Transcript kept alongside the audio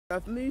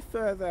I've moved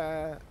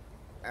further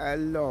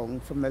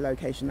along from the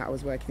location that I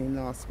was working in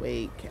last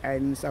week,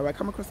 and so I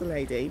come across a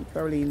lady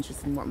thoroughly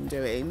interested in what I'm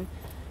doing,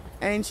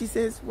 and she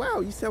says, wow,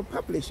 you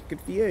self-publish, good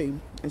for you.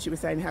 And she was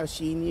saying how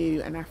she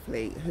knew an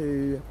athlete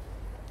who,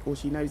 or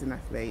she knows an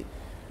athlete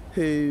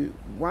who,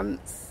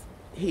 once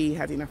he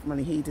had enough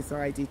money, he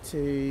decided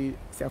to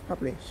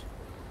self-publish.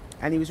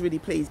 And he was really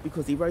pleased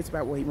because he wrote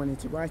about what he wanted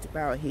to write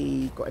about,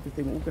 he got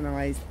everything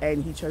organised,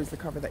 and he chose the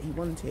cover that he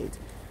wanted.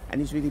 And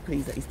he's really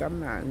pleased that he's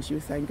done that. And she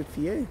was saying, good for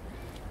you.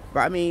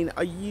 But I mean,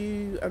 are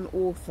you an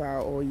author,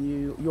 or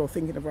you're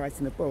thinking of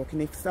writing a book?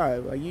 And if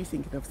so, are you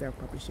thinking of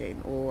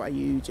self-publishing, or are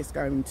you just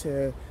going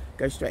to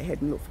go straight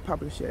ahead and look for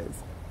publishers?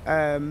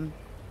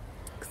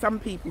 Some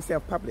people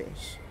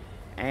self-publish,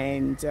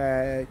 and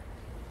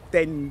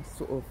then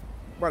sort of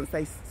once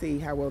they see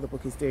how well the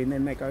book is doing,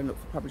 then they go and look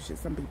for publishers.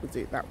 Some people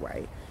do it that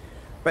way.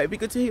 But it'd be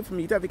good to hear from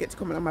you. Don't forget to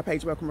comment on my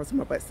page, welcome Rosalind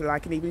Roberts, to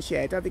like and even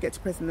share. Don't forget to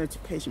press the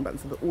notification button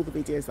so that all the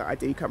videos that I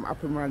do come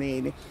up and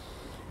running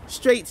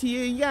straight to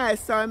you. Yeah,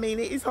 so I mean,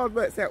 it is hard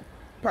work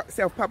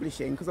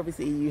self-publishing, because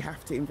obviously you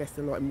have to invest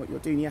a lot in what you're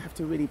doing. You have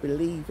to really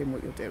believe in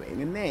what you're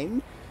doing, and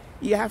then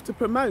you have to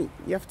promote,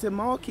 you have to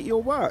market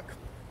your work.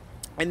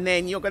 And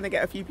then you're going to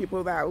get a few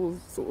people that will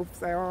sort of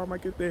say, oh my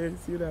goodness,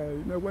 you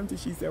know, no wonder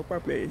she's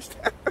self-published.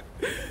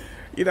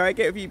 You know, I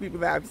get a few people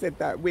that have said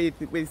that with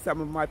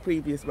some of my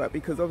previous work,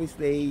 because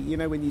obviously, you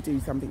know, when you do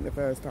something the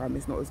first time,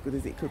 it's not as good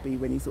as it could be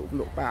when you sort of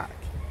look back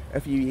a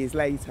few years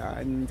later.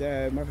 And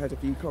I've heard a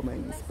few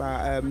comments,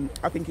 but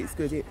I think it's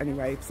good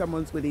anyway. If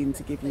someone's willing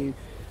to give you,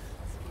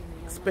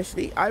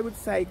 especially, I would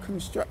say,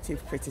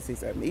 constructive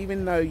criticism,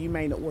 even though you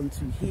may not want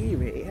to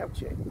hear it, it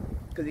helps you,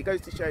 because it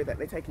goes to show that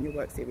they're taking your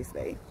work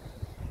seriously.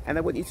 And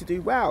they want you to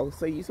do well,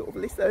 so you sort of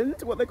listen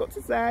to what they've got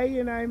to say.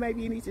 You know,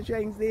 maybe you need to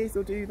change this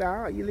or do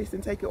that. You listen,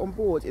 take it on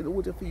board in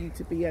order for you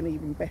to be an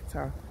even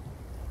better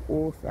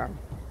author.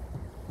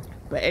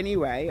 But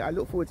anyway, I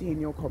look forward to hearing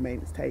your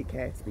comments. Take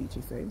care. Speak to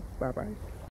you soon. Bye bye.